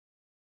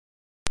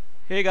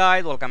Hey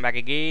guys, welcome back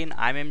again.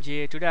 I'm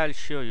MJ. Today I'll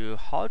show you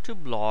how to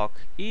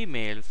block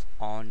emails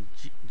on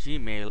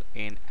Gmail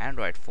in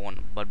Android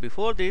phone. But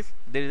before this,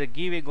 there is a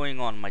giveaway going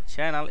on my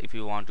channel. If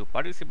you want to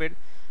participate,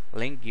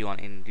 link given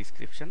in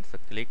description. So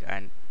click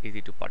and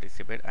easy to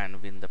participate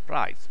and win the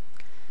prize.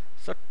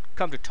 So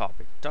come to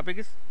topic. Topic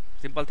is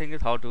simple thing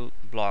is how to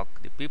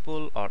block the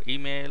people or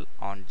email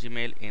on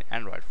Gmail in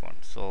Android phone.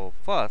 So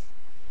first,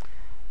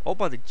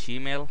 open the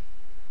Gmail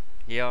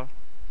here.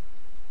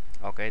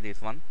 Okay,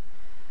 this one,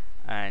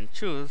 and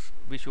choose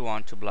which you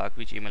want to block,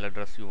 which email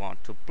address you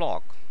want to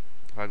block.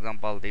 For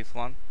example, this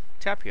one,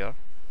 tap here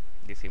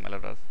this email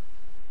address.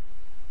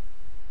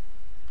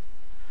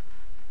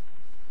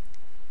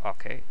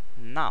 Okay,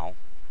 now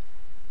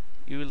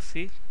you will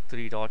see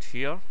three dots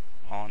here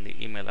on the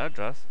email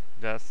address.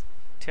 Just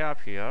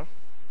tap here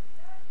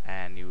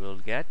and you will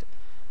get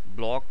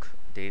block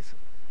this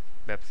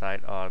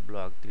website or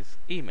block this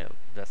email.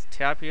 Just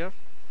tap here,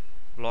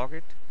 block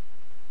it.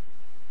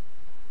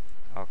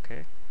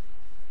 Okay,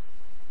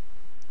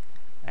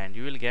 and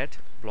you will get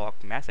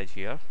block message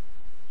here.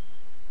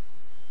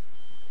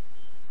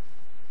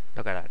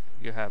 Look at that,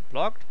 you have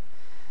blocked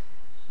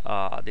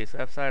this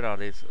website or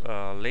this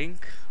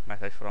link.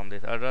 Message from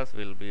this address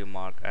will be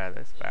marked as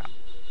a spam.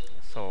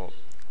 So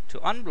to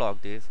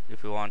unblock this,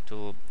 if you want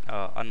to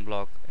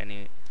unblock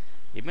any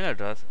email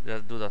address,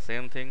 just do the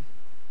same thing.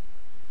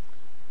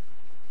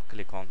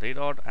 Click on three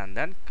dot and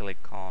then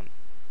click on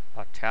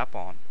or tap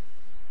on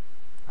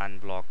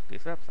unblock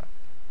this website.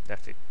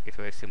 That's it. It's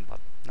very simple,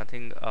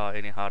 nothing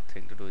any hard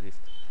thing to do this.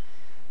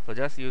 So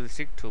just use the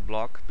stick to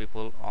block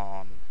people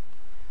on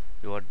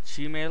your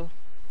Gmail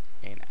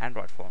in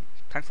Android phone.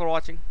 Thanks for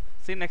watching.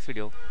 See you next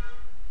video.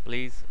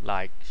 Please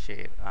like,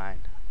 share and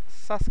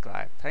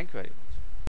subscribe. Thank you very much.